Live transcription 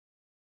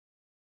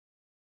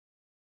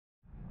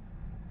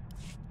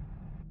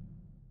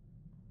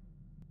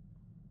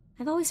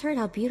I've always heard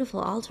how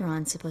beautiful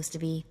Alderaan's supposed to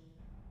be.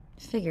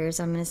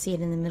 Figures I'm gonna see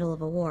it in the middle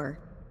of a war.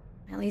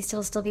 At least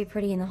he'll still be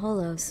pretty in the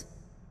holos.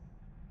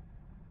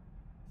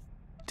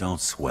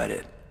 Don't sweat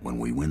it. When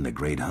we win the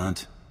Great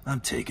Hunt, I'm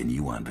taking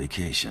you on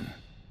vacation.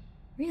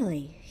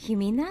 Really? You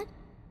mean that?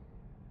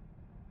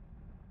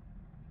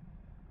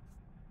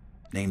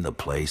 Name the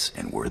place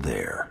and we're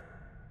there.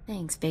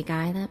 Thanks, big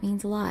guy. That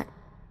means a lot.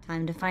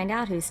 Time to find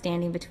out who's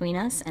standing between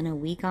us and a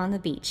week on the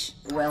beach.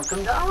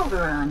 Welcome to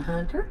Alderaan,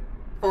 Hunter.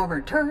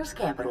 Former tourist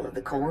capital of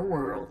the core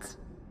worlds.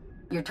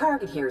 Your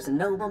target here is a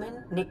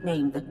nobleman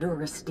nicknamed the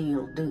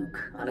Durasteel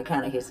Duke on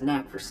account of his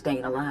knack for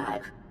staying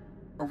alive.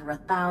 Over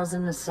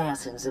 1,000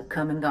 assassins have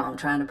come and gone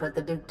trying to put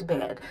the Duke to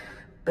bed,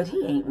 but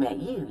he ain't met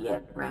you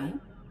yet, right?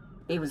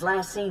 He was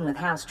last seen with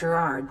House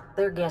Gerard.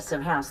 They're guests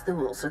of House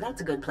Thule, so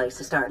that's a good place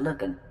to start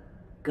looking.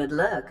 Good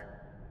luck.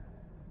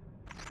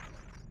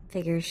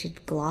 Figure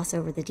she'd gloss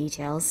over the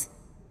details.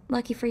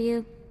 Lucky for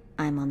you,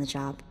 I'm on the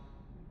job.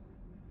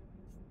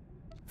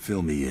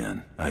 Fill me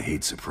in. I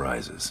hate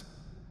surprises.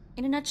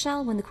 In a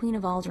nutshell, when the Queen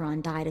of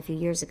Alderaan died a few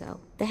years ago,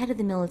 the head of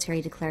the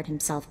military declared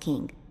himself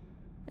king.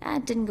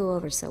 That didn't go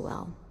over so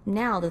well.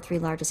 Now the three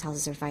largest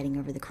houses are fighting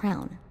over the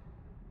crown.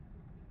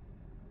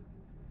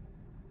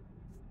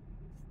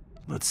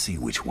 Let's see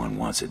which one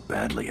wants it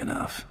badly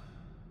enough.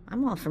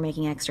 I'm all for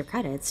making extra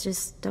credits,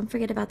 just don't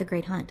forget about the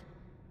Great Hunt.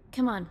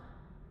 Come on.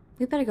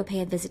 We better go pay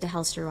a visit to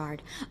House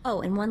Gerard.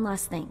 Oh, and one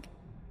last thing.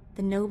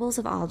 The nobles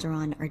of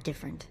Alderaan are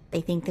different. They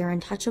think they're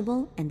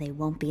untouchable, and they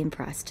won't be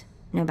impressed,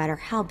 no matter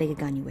how big a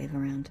gun you wave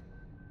around.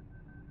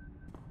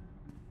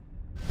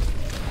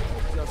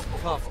 Just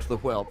cuffed the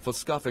whelp for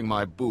scuffing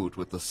my boot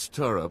with the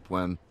stirrup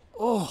when...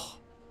 Oh,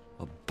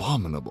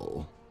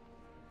 abominable.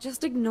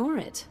 Just ignore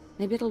it.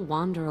 Maybe it'll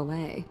wander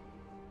away.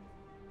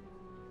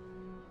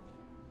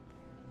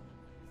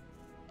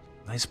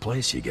 Nice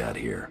place you got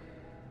here.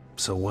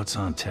 So what's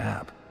on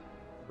tap?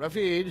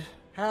 Rafid,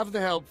 have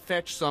the help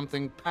fetch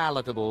something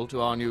palatable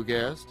to our new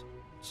guest.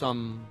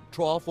 Some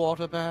trough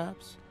water,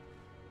 perhaps?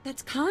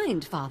 That's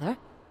kind, Father.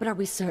 But are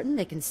we certain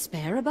they can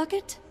spare a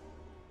bucket?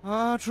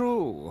 Ah,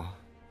 true.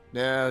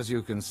 As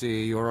you can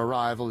see, your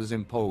arrival is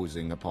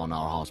imposing upon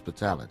our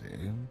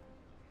hospitality.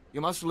 You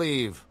must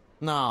leave,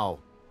 now,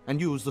 and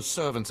use the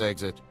servants'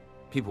 exit.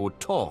 People would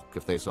talk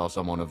if they saw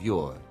someone of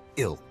your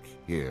ilk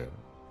here.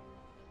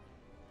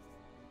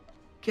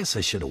 Guess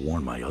I should have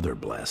worn my other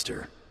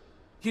blaster.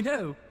 You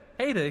know,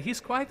 Ada, he's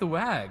quite the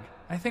wag.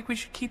 I think we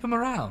should keep him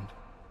around.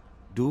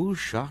 Do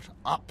shut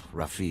up,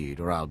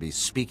 Rafid, or I'll be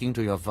speaking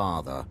to your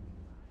father.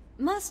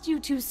 Must you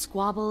two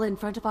squabble in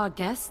front of our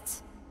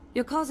guests?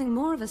 You're causing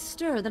more of a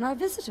stir than our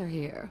visitor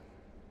here.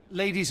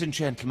 Ladies and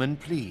gentlemen,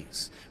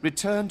 please,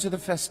 return to the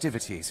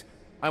festivities.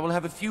 I will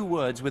have a few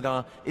words with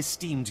our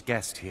esteemed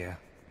guest here.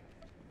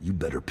 You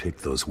better pick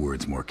those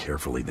words more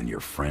carefully than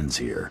your friends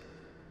here.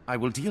 I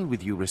will deal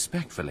with you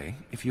respectfully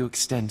if you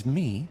extend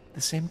me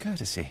the same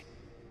courtesy.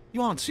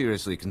 You aren't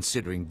seriously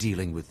considering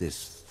dealing with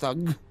this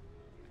thug?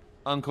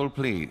 Uncle,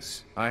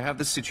 please. I have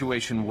the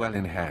situation well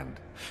in hand.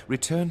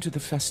 Return to the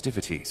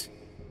festivities.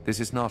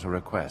 This is not a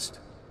request.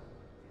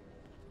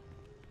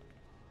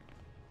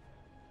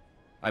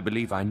 I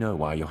believe I know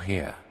why you're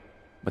here,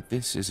 but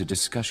this is a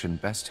discussion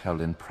best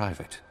held in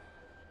private.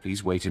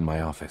 Please wait in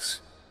my office.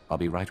 I'll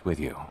be right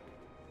with you.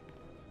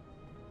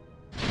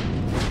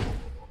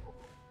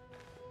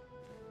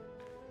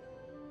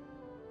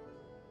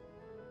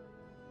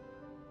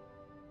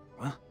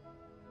 What?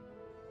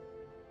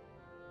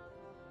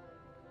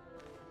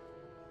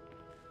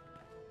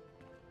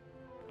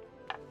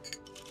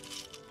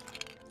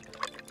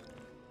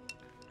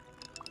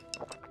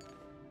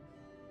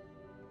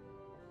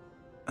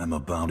 I'm a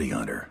bounty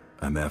hunter.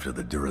 I'm after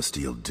the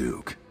Durasteel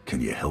Duke.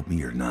 Can you help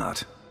me or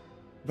not?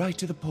 Right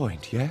to the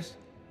point, yes?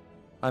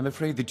 I'm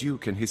afraid the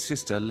Duke and his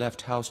sister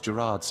left House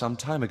Gerard some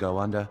time ago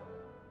under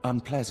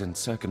unpleasant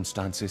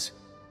circumstances.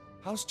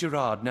 House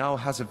Gerard now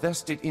has a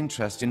vested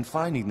interest in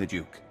finding the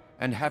Duke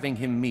and having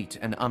him meet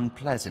an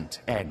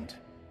unpleasant end.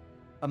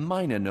 A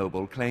minor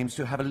noble claims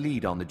to have a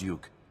lead on the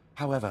Duke.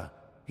 However,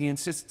 he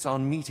insists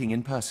on meeting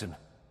in person,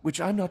 which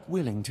I'm not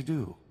willing to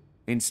do.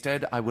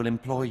 Instead, I will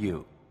employ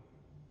you.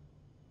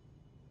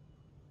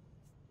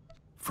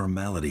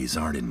 Formalities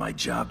aren't in my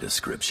job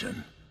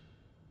description.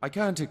 I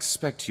can't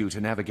expect you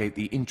to navigate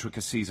the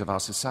intricacies of our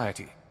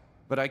society,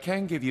 but I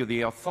can give you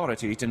the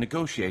authority to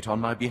negotiate on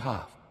my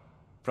behalf.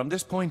 From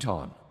this point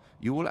on,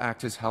 you will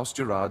act as House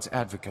Gerard's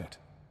advocate,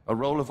 a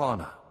role of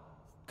honor.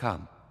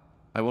 Come,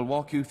 I will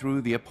walk you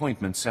through the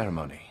appointment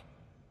ceremony.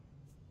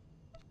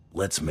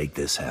 Let's make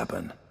this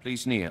happen.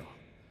 Please kneel.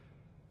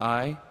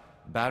 I,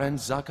 Baron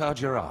Zakar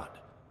Gerard,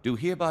 do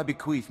hereby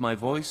bequeath my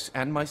voice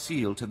and my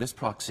seal to this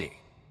proxy.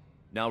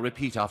 Now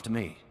repeat after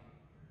me.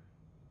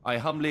 I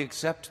humbly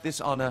accept this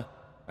honor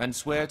and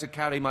swear to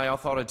carry my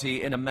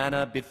authority in a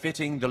manner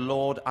befitting the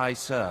Lord I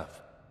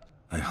serve.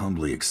 I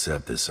humbly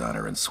accept this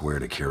honor and swear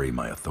to carry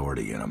my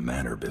authority in a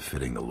manner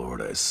befitting the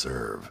Lord I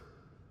serve.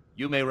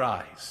 You may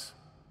rise.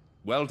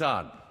 Well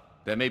done.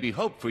 There may be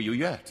hope for you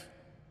yet.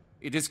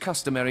 It is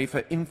customary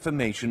for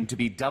information to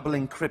be double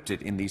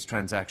encrypted in these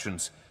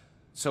transactions,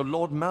 so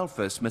Lord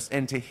Malthus must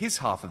enter his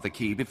half of the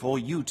key before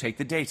you take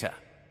the data.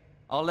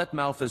 I'll let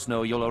Malthus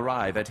know you'll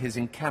arrive at his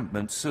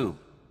encampment soon.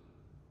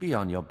 Be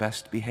on your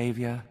best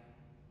behavior.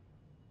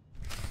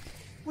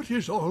 What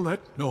is all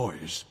that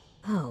noise?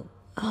 Oh,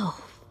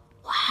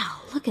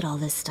 wow, look at all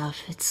this stuff.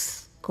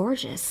 It's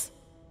gorgeous.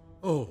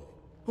 Oh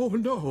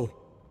no.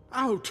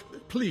 Out,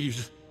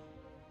 please.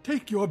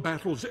 Take your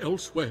battles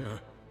elsewhere.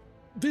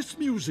 This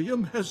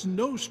museum has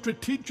no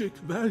strategic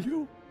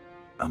value.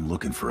 I'm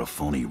looking for a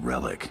phony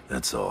relic,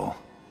 that's all.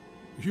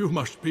 You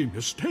must be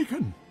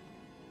mistaken.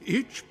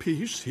 Each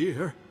piece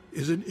here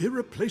is an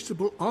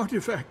irreplaceable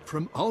artifact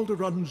from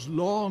Alderaan's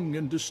long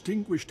and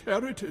distinguished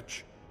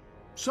heritage.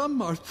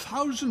 Some are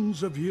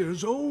thousands of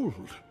years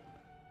old.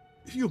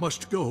 You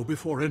must go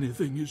before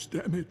anything is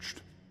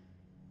damaged.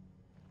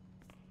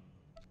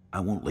 I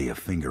won't lay a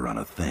finger on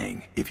a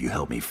thing if you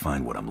help me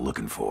find what I'm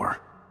looking for.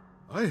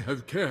 I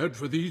have cared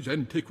for these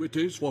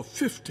antiquities for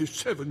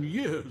 57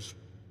 years.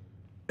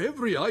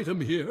 Every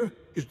item here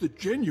is the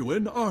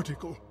genuine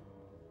article.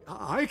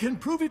 I can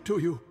prove it to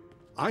you.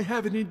 I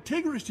have an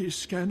integrity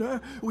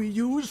scanner we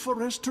use for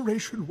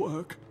restoration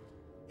work.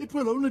 It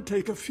will only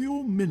take a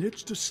few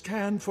minutes to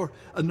scan for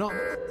Oh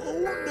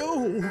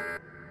no!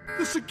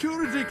 The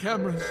security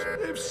cameras,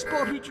 they've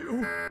spotted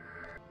you.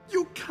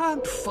 You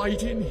can't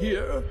fight in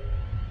here.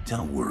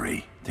 Don't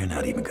worry, they're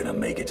not even gonna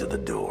make it to the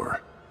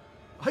door.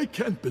 I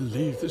can't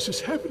believe this is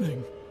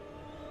happening.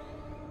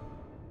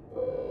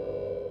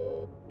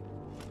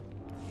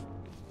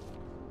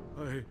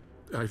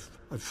 I've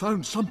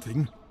found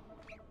something.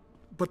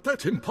 But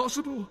that's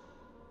impossible.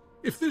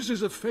 If this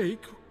is a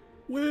fake,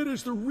 where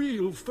is the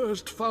real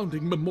first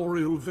founding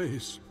memorial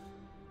vase?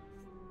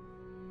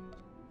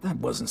 That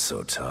wasn't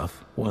so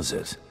tough, was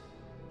it?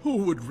 Who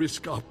would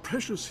risk our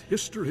precious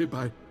history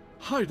by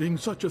hiding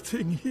such a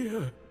thing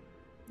here?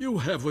 You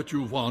have what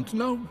you want.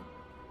 Now,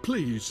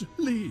 please,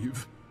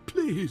 leave.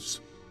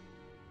 Please.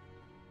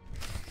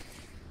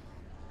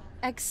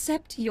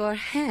 Accept your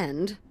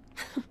hand?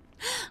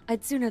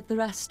 I'd sooner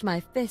thrust my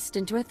fist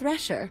into a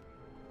thresher.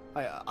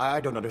 I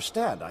don't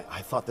understand.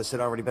 I thought this had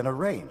already been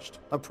arranged.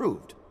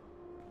 Approved.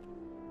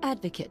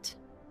 Advocate,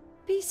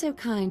 be so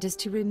kind as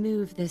to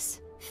remove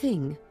this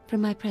thing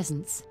from my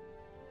presence.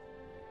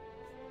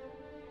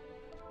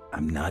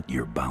 I'm not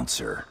your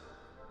bouncer.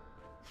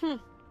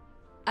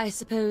 I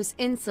suppose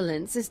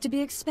insolence is to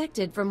be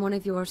expected from one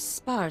of your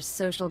sparse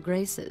social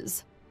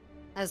graces.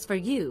 As for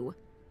you,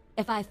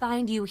 if I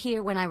find you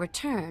here when I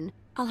return,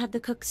 I'll have the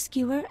cook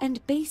skewer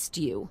and baste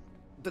you.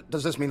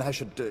 Does this mean I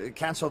should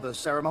cancel the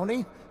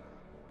ceremony?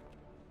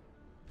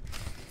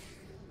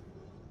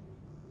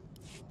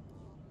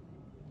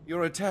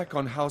 Your attack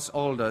on House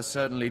Alder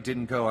certainly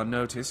didn't go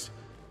unnoticed,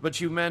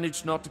 but you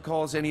managed not to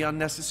cause any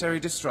unnecessary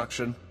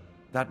destruction.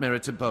 That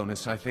merits a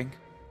bonus, I think.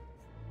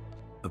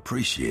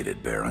 Appreciate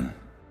it, Baron.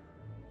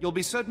 You'll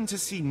be certain to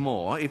see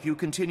more if you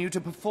continue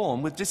to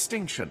perform with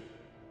distinction.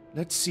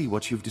 Let's see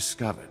what you've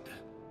discovered.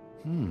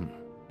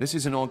 This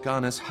is an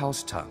Organa's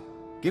house tongue.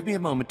 Give me a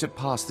moment to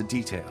pass the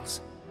details.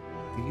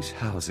 These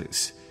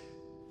houses.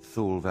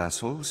 Thule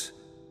vassals,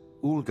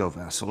 Ulgo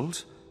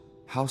vassals,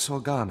 House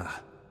Organa.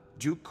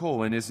 Duke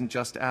Corwin isn't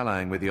just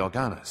allying with the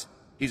Organas.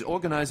 He's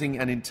organizing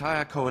an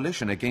entire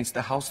coalition against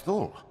the House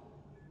Thule.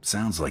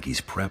 Sounds like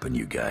he's prepping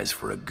you guys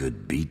for a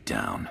good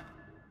beatdown.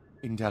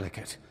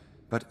 Indelicate,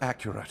 but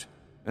accurate,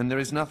 and there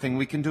is nothing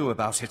we can do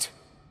about it.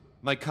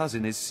 My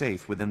cousin is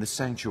safe within the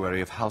sanctuary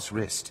of House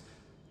Rist.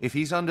 If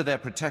he's under their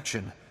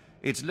protection,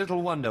 it's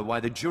little wonder why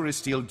the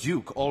Durasteel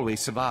Duke always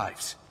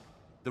survives.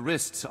 The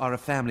Rists are a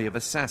family of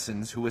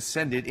assassins who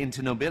ascended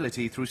into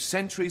nobility through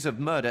centuries of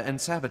murder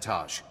and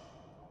sabotage.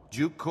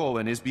 Duke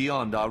Corwin is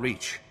beyond our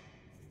reach.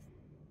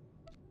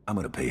 I'm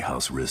gonna pay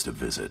House Rist a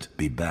visit.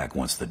 Be back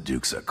once the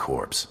Duke's a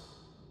corpse.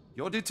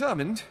 You're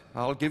determined,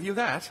 I'll give you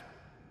that.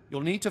 You'll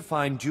need to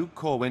find Duke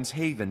Corwin's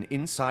haven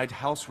inside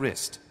House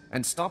Rist,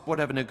 and stop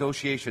whatever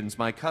negotiations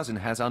my cousin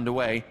has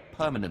underway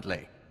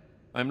permanently.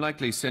 I'm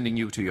likely sending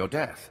you to your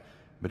death,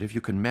 but if you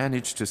can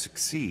manage to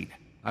succeed,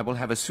 I will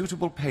have a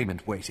suitable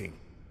payment waiting.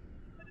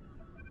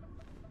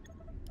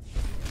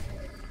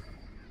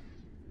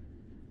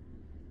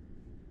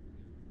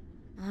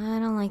 I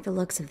don't like the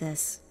looks of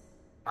this.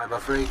 I'm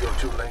afraid you're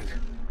too late.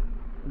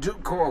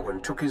 Duke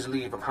Corwin took his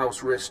leave of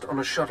House Rist on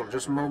a shuttle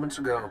just moments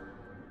ago.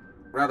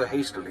 Rather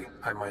hastily,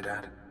 I might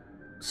add.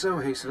 So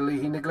hastily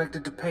he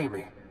neglected to pay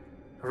me.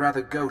 A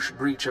rather gauche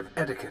breach of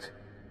etiquette.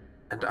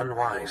 And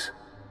unwise.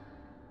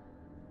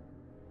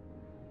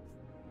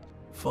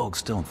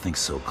 Folks don't think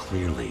so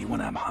clearly when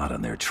I'm hot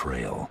on their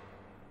trail.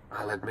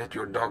 I'll admit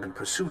your dogged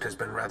pursuit has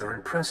been rather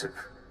impressive.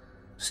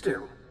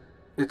 Still,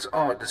 it's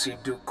odd to see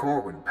Duke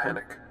Corwin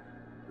panic.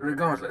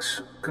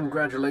 Regardless,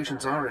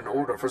 congratulations are in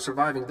order for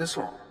surviving this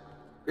long.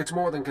 It's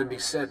more than can be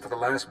said for the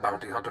last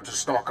bounty hunter to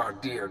stalk our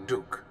dear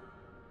Duke.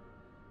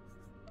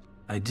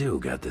 I do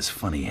got this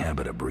funny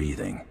habit of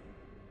breathing.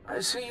 I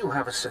see you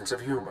have a sense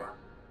of humor.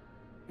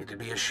 It'd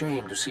be a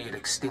shame to see it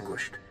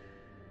extinguished.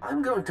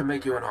 I'm going to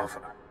make you an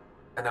offer.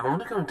 and I'm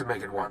only going to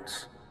make it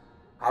once.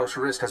 House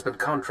Rist has been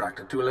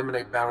contracted to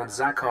eliminate Baron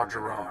Zakhar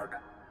Gerard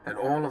and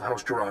all of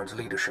House Gerard's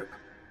leadership.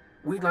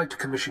 We'd like to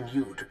commission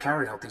you to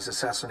carry out these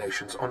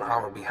assassinations on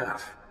our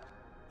behalf.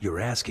 You're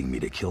asking me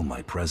to kill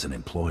my present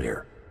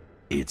employer.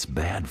 It's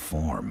bad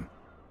form.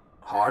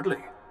 Hardly.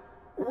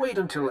 Wait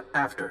until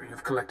after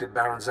you've collected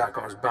Baron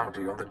Zakhar's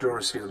bounty on the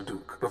Durasteel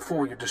Duke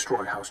before you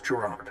destroy House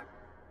Gerard.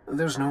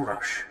 There's no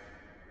rush.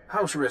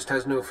 House Rist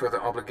has no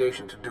further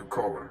obligation to Duke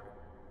Corwin.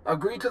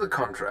 Agree to the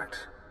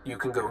contract. You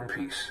can go in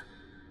peace.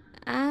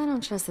 I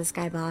don't trust this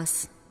guy,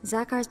 boss.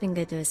 Zakhar's been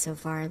good to us so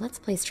far. Let's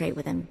play straight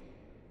with him.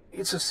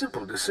 It's a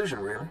simple decision,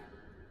 really.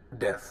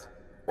 Death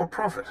or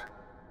profit.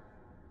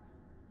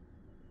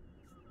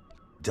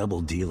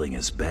 Double dealing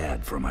is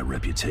bad for my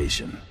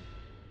reputation.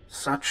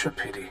 Such a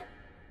pity.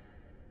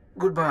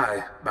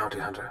 Goodbye, bounty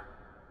hunter.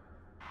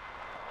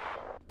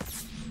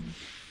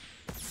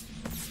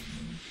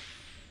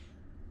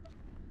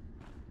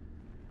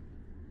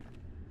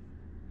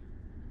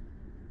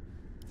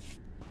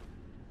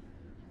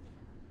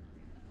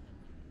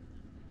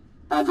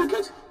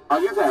 Advocate, are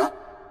you there?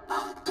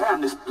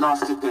 Damn this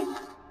blasted thing.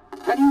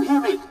 Can you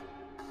hear me?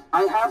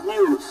 I have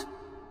news.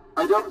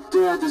 I don't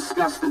dare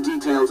discuss the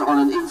details on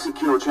an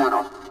insecure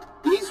channel.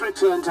 Please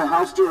return to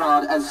House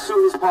Gerard as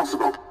soon as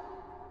possible.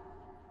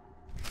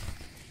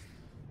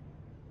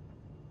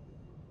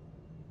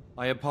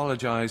 I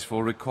apologize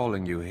for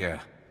recalling you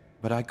here,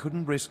 but I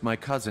couldn't risk my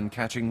cousin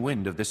catching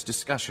wind of this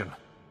discussion.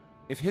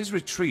 If his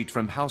retreat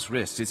from House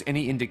Rist is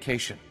any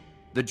indication,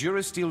 the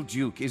Durasteel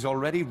Duke is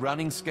already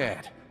running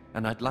scared,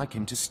 and I'd like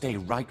him to stay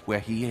right where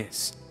he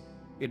is.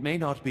 It may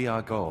not be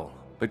our goal,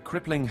 but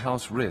crippling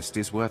House Rist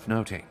is worth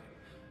noting.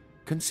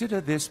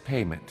 Consider this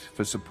payment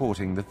for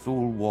supporting the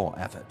Thule war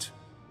effort.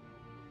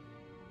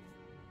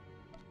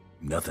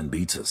 Nothing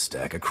beats a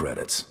stack of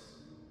credits.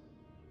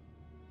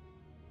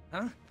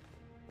 Huh?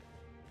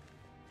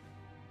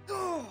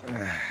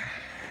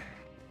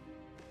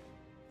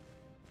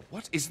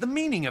 What is the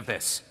meaning of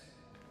this?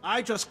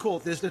 I just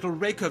caught this little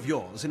rake of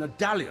yours in a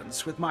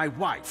dalliance with my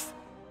wife.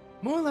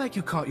 More like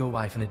you caught your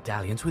wife in a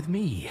dalliance with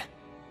me,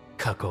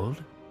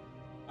 cuckold.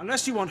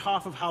 Unless you want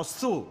half of House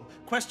Thule,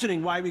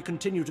 questioning why we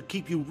continue to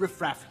keep you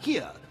riffraff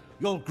here,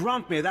 you'll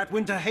grant me that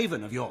winter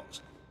haven of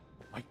yours.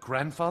 My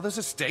grandfather's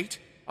estate?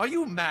 Are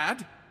you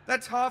mad?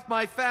 That's half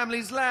my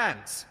family's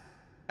lands.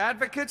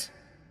 Advocate,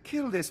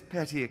 kill this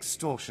petty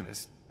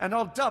extortionist, and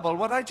I'll double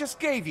what I just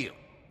gave you.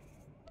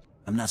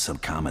 I'm not some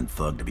common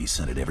thug to be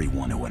sent at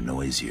everyone who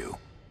annoys you.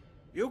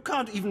 You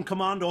can't even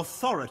command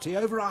authority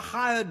over a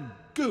hired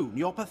goon.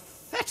 You're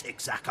pathetic,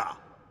 Zakhar.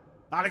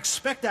 I'll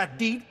expect that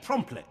deed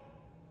promptly.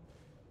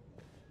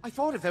 I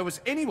thought if there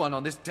was anyone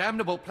on this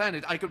damnable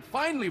planet I could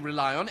finally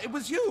rely on, it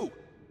was you!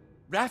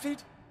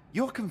 Rafid,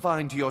 you're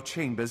confined to your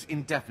chambers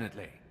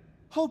indefinitely.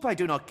 Hope I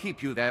do not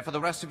keep you there for the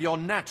rest of your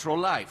natural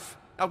life.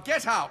 Now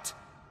get out!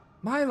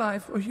 My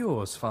life or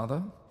yours,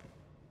 father?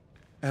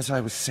 As I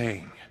was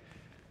saying,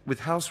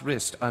 with House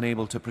Rist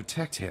unable to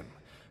protect him,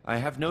 I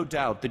have no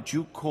doubt that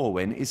Duke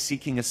Corwin is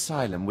seeking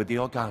asylum with the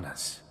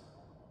Organas.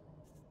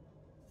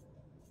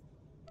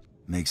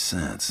 Makes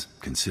sense,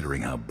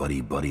 considering how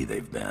buddy-buddy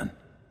they've been.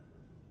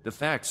 The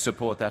facts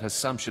support that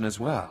assumption as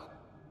well.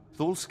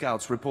 Thule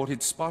scouts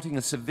reported spotting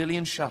a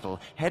civilian shuttle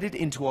headed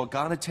into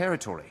Organa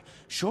territory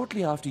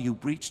shortly after you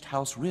breached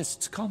House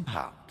Rist's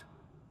compound.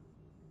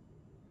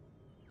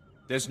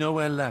 There's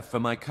nowhere left for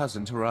my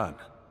cousin to run.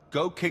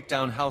 Go kick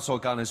down House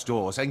Organa's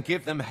doors and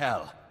give them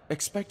hell.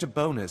 Expect a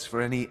bonus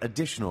for any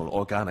additional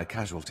Organa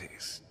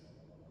casualties.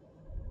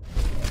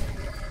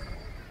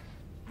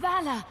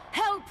 Vala,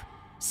 help!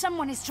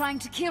 Someone is trying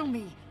to kill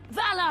me.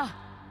 Vala!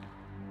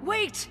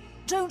 Wait!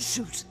 Don't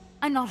shoot.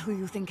 I'm not who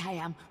you think I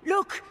am.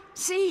 Look!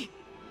 See?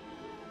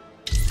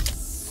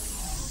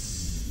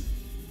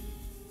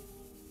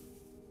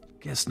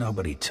 Guess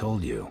nobody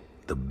told you.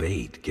 The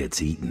bait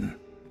gets eaten.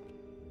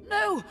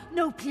 No!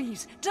 No,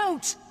 please!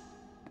 Don't!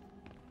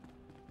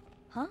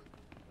 Huh?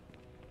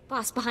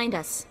 Boss, behind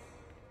us.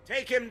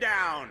 Take him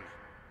down!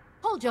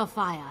 Hold your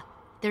fire.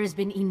 There has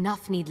been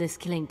enough needless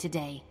killing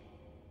today.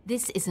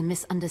 This is a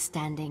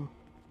misunderstanding.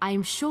 I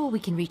am sure we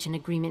can reach an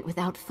agreement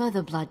without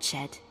further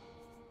bloodshed.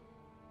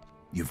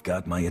 You've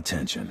got my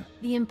attention.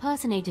 The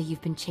impersonator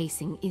you've been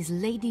chasing is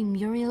Lady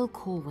Muriel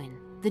Corwin,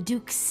 the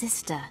Duke's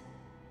sister.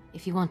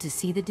 If you want to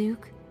see the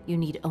Duke, you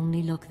need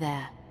only look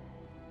there.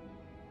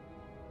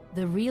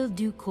 The real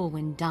Duke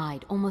Corwin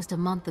died almost a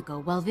month ago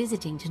while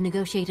visiting to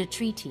negotiate a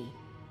treaty.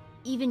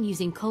 Even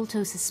using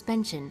Kolto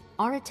suspension,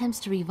 our attempts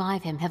to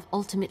revive him have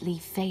ultimately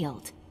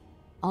failed.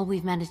 All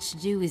we've managed to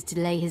do is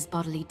delay his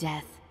bodily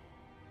death.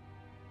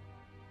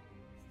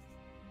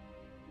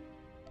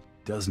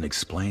 Doesn't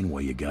explain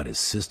why you got his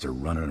sister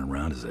running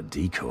around as a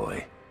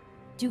decoy.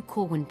 Duke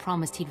Corwin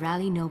promised he'd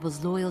rally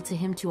nobles loyal to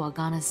him to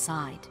Organa's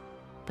side,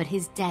 but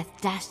his death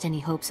dashed any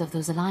hopes of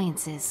those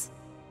alliances.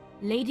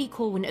 Lady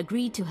Corwin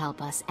agreed to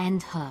help us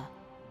and her.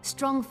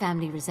 Strong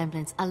family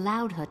resemblance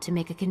allowed her to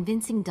make a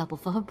convincing double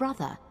for her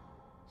brother.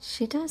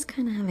 She does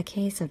kind of have a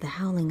case of the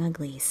Howling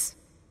Uglies.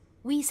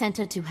 We sent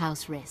her to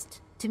House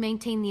Rist to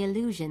maintain the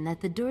illusion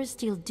that the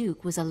Durasteel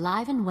Duke was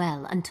alive and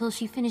well until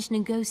she finished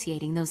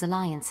negotiating those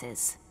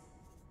alliances.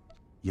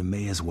 You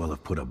may as well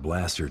have put a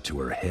blaster to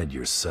her head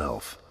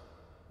yourself.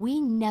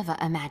 We never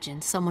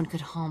imagined someone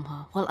could harm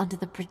her while under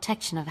the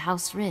protection of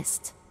House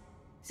Rist.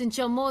 Since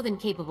you're more than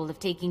capable of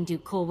taking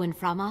Duke Corwin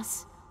from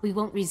us, we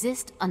won't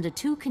resist under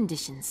 2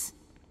 conditions.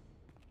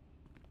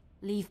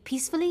 Leave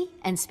peacefully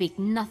and speak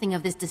nothing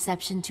of this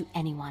deception to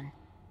anyone.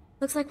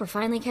 Looks like we're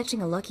finally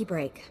catching a lucky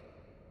break.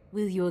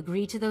 Will you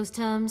agree to those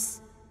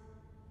terms?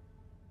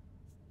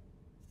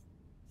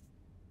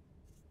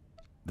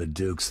 The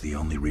Duke's the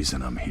only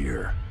reason I'm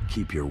here.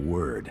 Keep your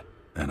word,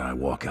 and I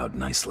walk out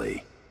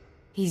nicely.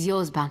 He's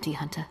yours, bounty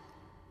hunter.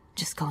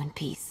 Just go in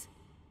peace.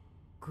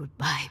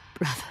 Goodbye,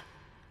 brother.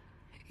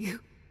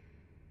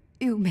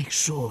 You make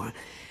sure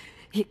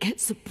he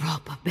gets a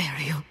proper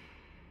burial.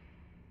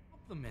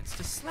 Compliments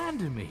to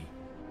slander me.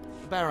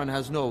 The Baron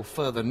has no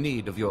further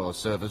need of your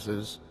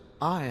services.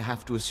 I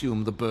have to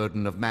assume the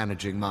burden of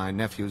managing my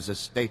nephew's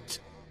estate.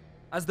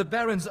 As the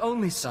Baron's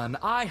only son,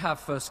 I have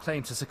first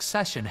claim to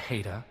succession,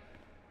 Hader.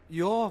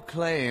 Your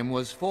claim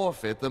was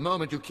forfeit the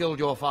moment you killed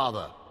your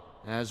father.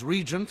 As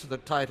Regent, the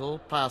title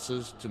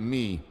passes to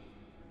me.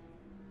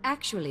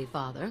 Actually,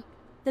 Father,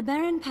 the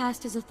Baron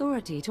passed his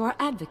authority to our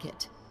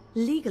advocate.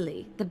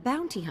 Legally, the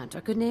bounty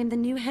hunter could name the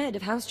new head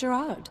of House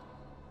Gerard.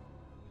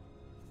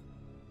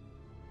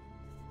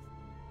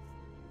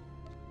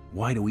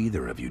 Why do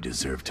either of you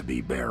deserve to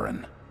be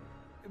Baron?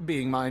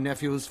 Being my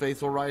nephew's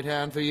faithful right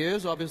hand for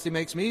years obviously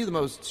makes me the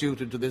most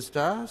suited to this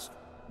task.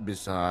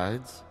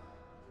 Besides,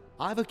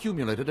 I've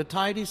accumulated a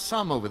tidy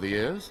sum over the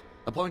years.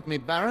 Appoint me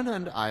Baron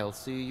and I'll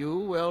see you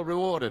well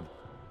rewarded.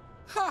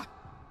 Ha!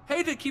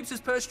 Hader keeps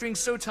his purse strings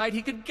so tight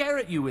he could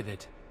garrote you with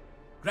it.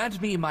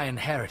 Grant me my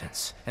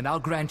inheritance, and I'll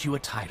grant you a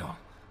title.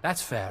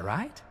 That's fair,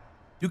 right?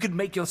 You can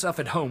make yourself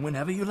at home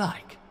whenever you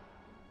like.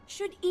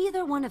 Should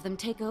either one of them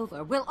take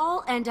over, we'll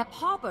all end up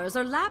hoppers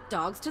or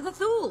lapdogs to the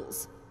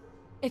Thools.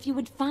 If you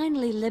would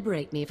finally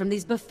liberate me from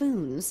these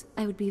buffoons,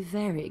 I would be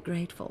very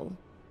grateful.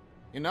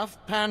 Enough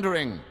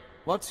pandering.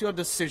 What's your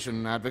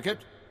decision, Advocate?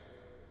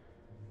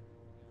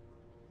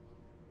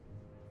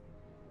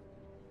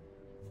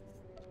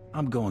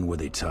 I'm going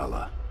with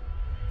Itala.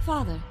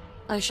 Father,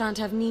 I shan't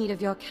have need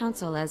of your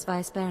counsel as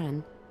Vice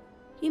Baron.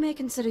 You may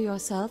consider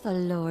yourself a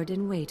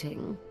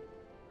lord-in-waiting.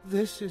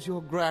 This is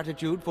your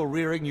gratitude for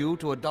rearing you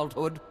to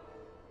adulthood?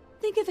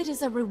 Think of it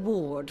as a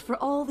reward for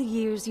all the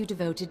years you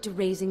devoted to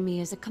raising me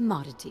as a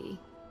commodity.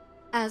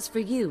 As for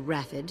you,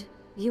 Raffid,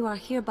 you are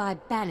hereby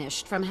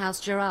banished from House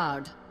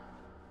Gerard.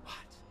 What?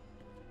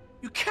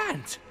 You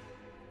can't!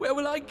 Where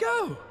will I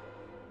go?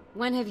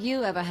 When have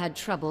you ever had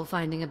trouble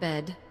finding a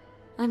bed?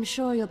 I'm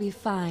sure you'll be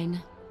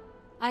fine.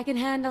 I can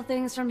handle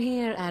things from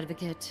here,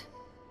 Advocate.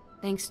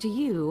 Thanks to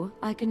you,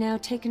 I can now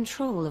take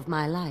control of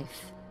my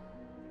life.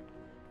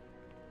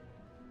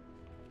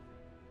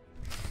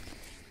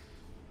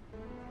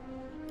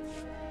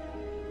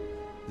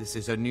 This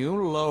is a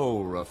new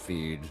low,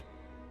 Rafid.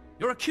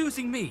 You're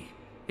accusing me.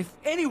 If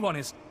anyone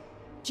is...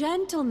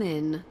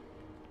 Gentlemen,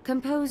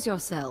 compose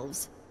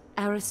yourselves.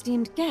 Our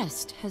esteemed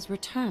guest has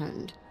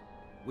returned.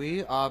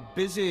 We are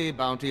busy,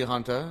 Bounty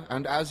Hunter,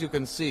 and as you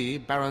can see,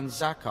 Baron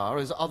Zakar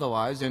is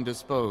otherwise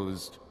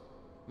indisposed.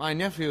 My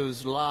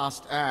nephew's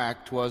last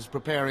act was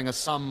preparing a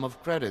sum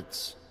of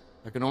credits.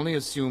 I can only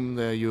assume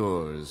they're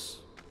yours.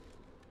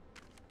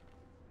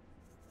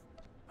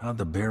 How'd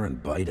the Baron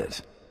bite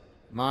it?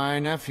 My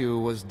nephew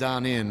was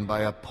done in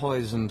by a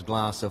poisoned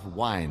glass of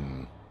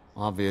wine.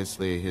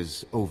 Obviously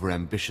his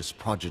overambitious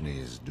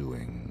progeny's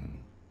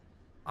doing.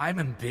 I'm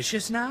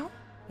ambitious now?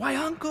 Why,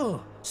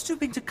 Uncle?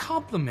 Stooping to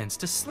compliments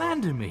to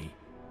slander me.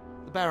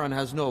 The Baron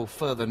has no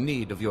further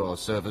need of your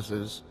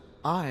services.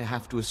 I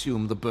have to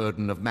assume the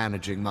burden of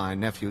managing my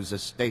nephew's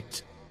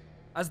estate.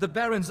 As the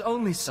Baron's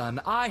only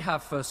son, I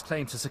have first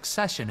claim to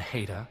succession,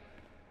 Hader.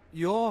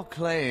 Your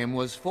claim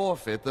was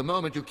forfeit the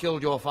moment you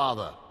killed your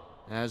father.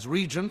 As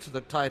Regent, the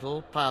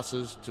title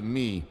passes to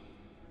me.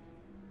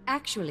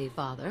 Actually,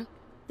 Father,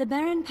 the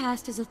Baron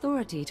passed his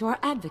authority to our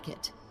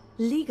advocate.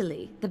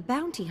 Legally, the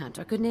bounty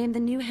hunter could name the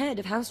new head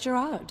of House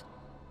Gerard.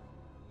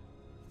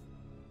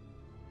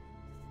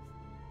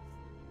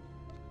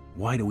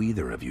 Why do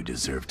either of you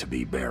deserve to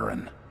be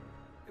Baron?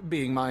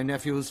 Being my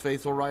nephew's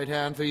faithful right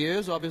hand for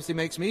years obviously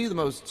makes me the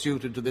most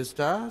suited to this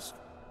task.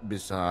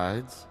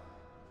 Besides,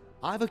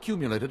 I've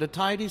accumulated a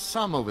tidy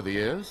sum over the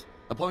years.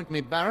 Appoint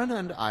me Baron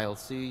and I'll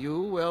see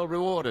you well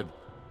rewarded.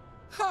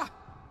 Ha!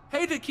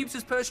 Hader keeps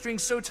his purse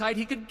strings so tight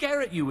he could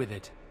garrote you with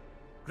it.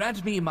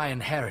 Grant me my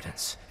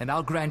inheritance, and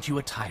I'll grant you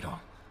a title.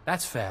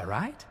 That's fair,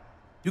 right?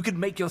 You can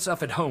make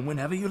yourself at home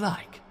whenever you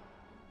like.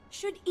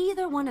 Should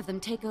either one of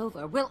them take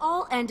over, we'll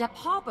all end up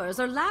hoppers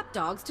or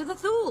lapdogs to the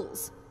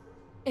Thools.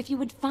 If you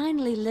would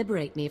finally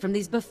liberate me from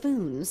these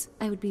buffoons,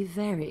 I would be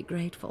very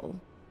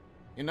grateful.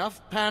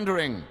 Enough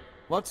pandering.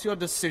 What's your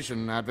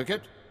decision,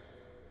 Advocate?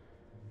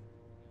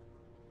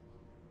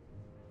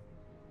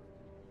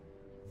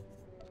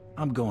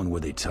 I'm going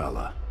with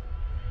Itala.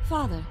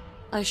 Father,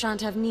 I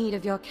shan't have need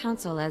of your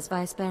counsel as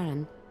Vice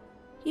Baron.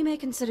 You may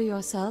consider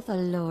yourself a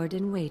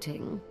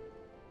lord-in-waiting.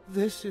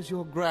 This is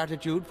your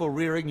gratitude for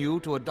rearing you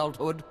to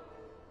adulthood?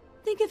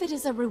 Think of it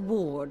as a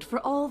reward for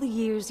all the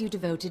years you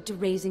devoted to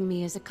raising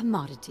me as a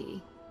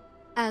commodity.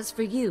 As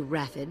for you,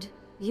 Raffid,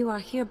 you are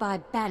hereby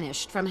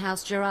banished from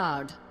House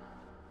Gerard.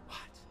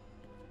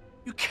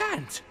 You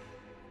can't!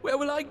 Where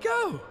will I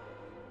go?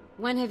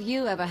 When have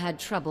you ever had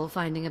trouble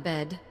finding a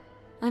bed?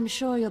 I'm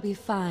sure you'll be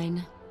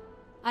fine.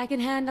 I can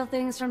handle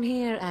things from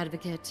here,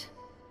 Advocate.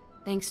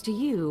 Thanks to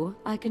you,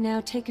 I can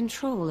now take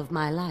control of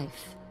my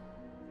life.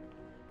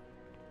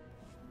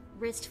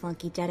 Wrist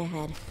flunky dead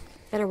ahead.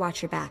 Better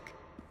watch your back.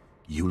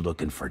 You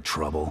looking for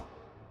trouble?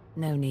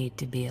 No need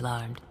to be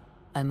alarmed.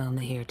 I'm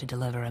only here to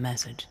deliver a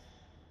message.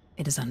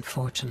 It is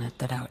unfortunate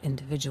that our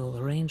individual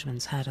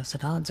arrangements had us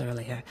at odds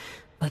earlier,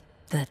 but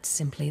that's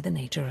simply the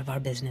nature of our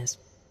business.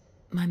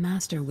 My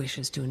master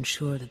wishes to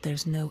ensure that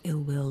there's no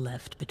ill will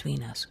left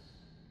between us.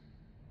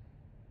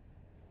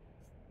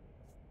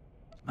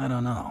 I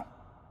don't know.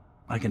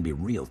 I can be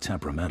real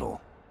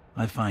temperamental.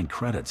 I find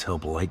credits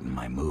help lighten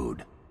my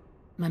mood.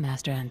 My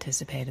master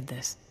anticipated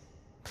this.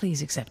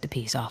 Please accept a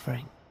peace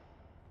offering.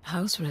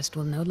 House Rist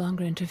will no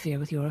longer interfere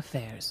with your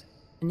affairs.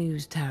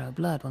 News Tarot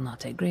Blood will not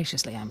take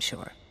graciously, I'm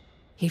sure.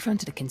 He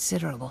fronted a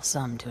considerable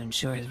sum to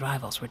ensure his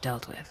rivals were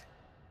dealt with.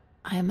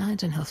 I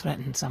imagine he'll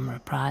threaten some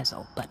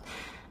reprisal, but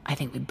I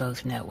think we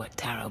both know what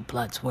Tarot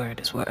Blood's word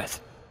is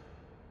worth.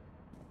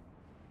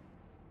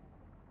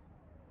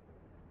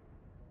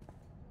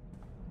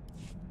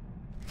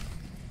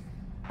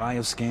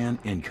 Bioscan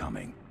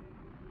incoming.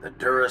 The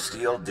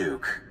Durasteel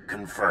Duke.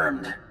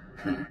 Confirmed.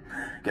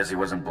 Guess he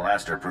wasn't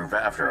blaster-proof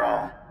after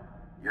all.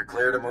 You're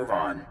clear to move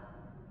on.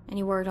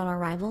 Any word on our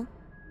rival?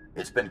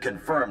 It's been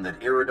confirmed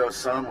that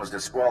Irido-san was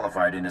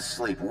disqualified in his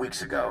sleep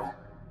weeks ago.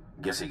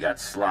 Guess he got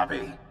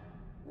sloppy.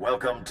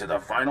 Welcome to the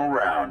final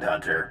round,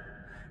 Hunter.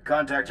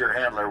 Contact your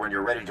handler when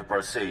you're ready to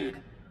proceed.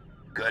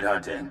 Good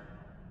hunting.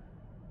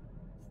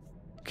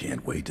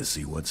 Can't wait to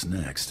see what's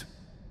next.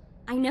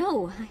 I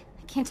know. I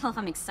can't tell if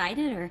I'm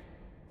excited or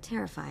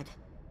terrified.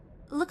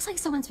 Looks like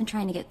someone's been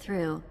trying to get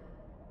through.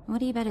 What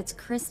do you bet it's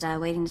Krista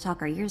waiting to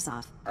talk our ears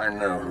off? I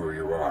know who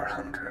you are,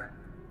 Hunter.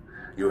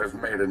 You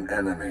have made an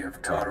enemy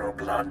of Taro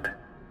Blood.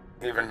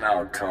 Even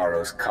now,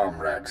 Taro's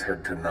comrades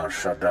head to Nar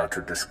Shaddaa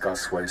to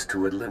discuss ways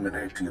to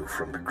eliminate you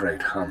from the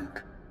Great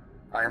Hunt.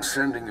 I am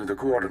sending you the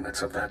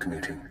coordinates of that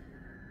meeting.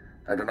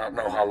 I do not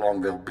know how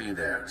long they'll be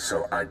there,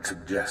 so I'd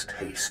suggest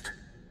haste.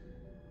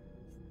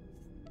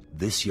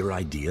 This your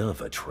idea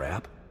of a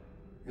trap?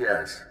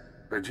 Yes,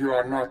 but you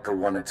are not the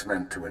one it's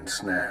meant to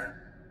ensnare.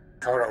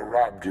 Taro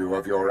robbed you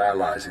of your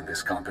allies in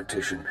this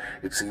competition.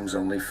 It seems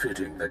only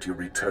fitting that you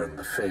return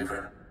the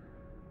favor.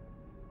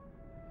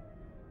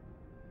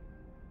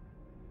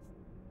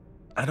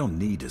 I don't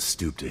need to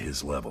stoop to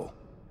his level.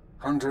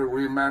 Hunter,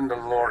 we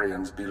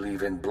Mandalorians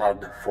believe in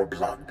blood for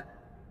blood.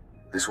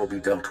 This will be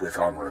dealt with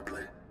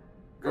honorably.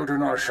 Go to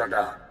Nar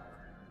Shaddaa.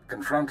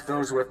 Confront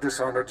those who have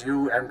dishonored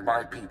you and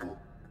my people.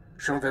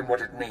 Show them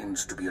what it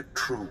means to be a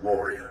true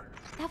warrior.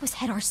 That was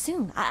Head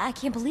Arsoon. I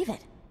can't believe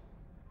it.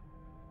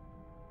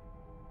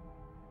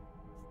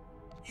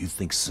 You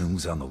think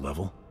Soong's on the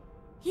level?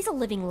 He's a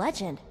living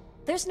legend.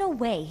 There's no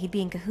way he'd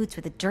be in cahoots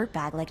with a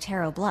dirtbag like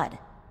Taro Blood.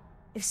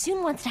 If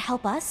Soong wants to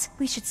help us,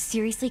 we should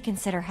seriously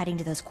consider heading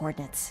to those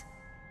coordinates.